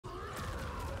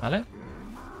¿Vale?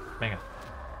 Venga.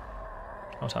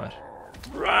 Vamos a ver.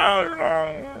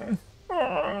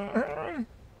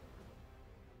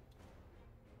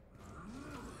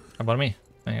 A por mí.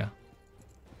 Venga.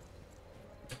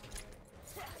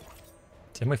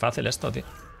 Sí, es muy fácil esto, tío.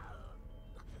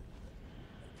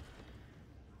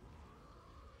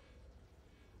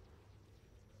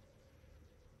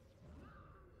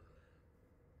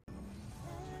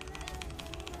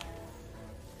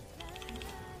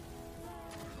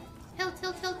 Tilt,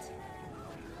 tilt, tilt.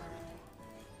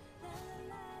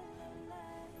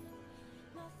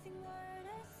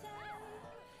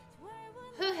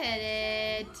 Who hit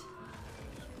it?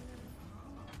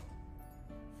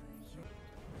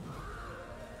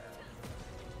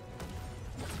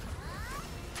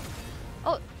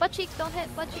 Oh, butt cheeks don't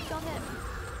hit. Butt cheeks don't hit.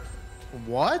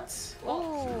 What?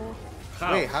 Oh,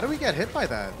 How? Wait, how do we get hit by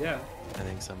that? Yeah. I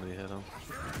think somebody hit him.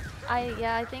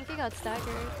 I think he got staggered.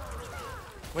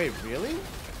 Wait, really?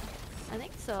 I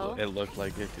think so. It looked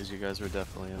like it because you guys were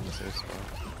definitely in the safe spot.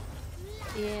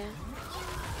 Yeah.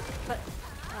 But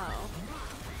oh.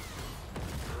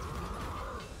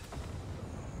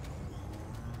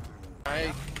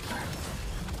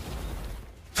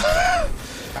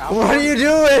 What are you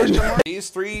doing?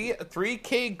 These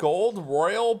 3K gold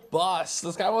royal bus.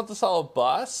 This guy wants to sell a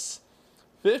bus.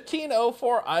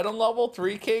 1504 item level,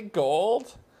 3K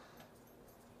gold.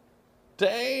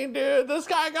 Dang, dude, this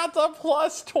guy got the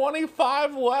plus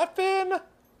 25 weapon.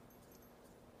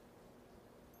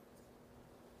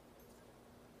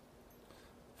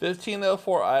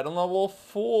 $15.04 item level,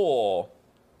 fool.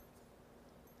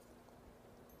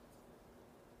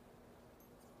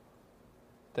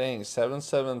 Dang,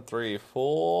 773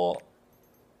 full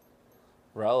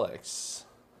relics.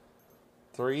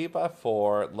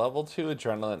 3x4 level 2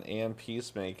 adrenaline and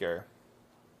peacemaker.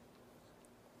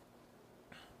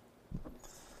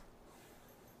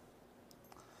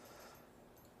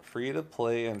 Free to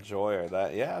play enjoyer.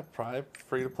 That, yeah, probably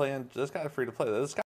free to play. And this guy free to play. This guy.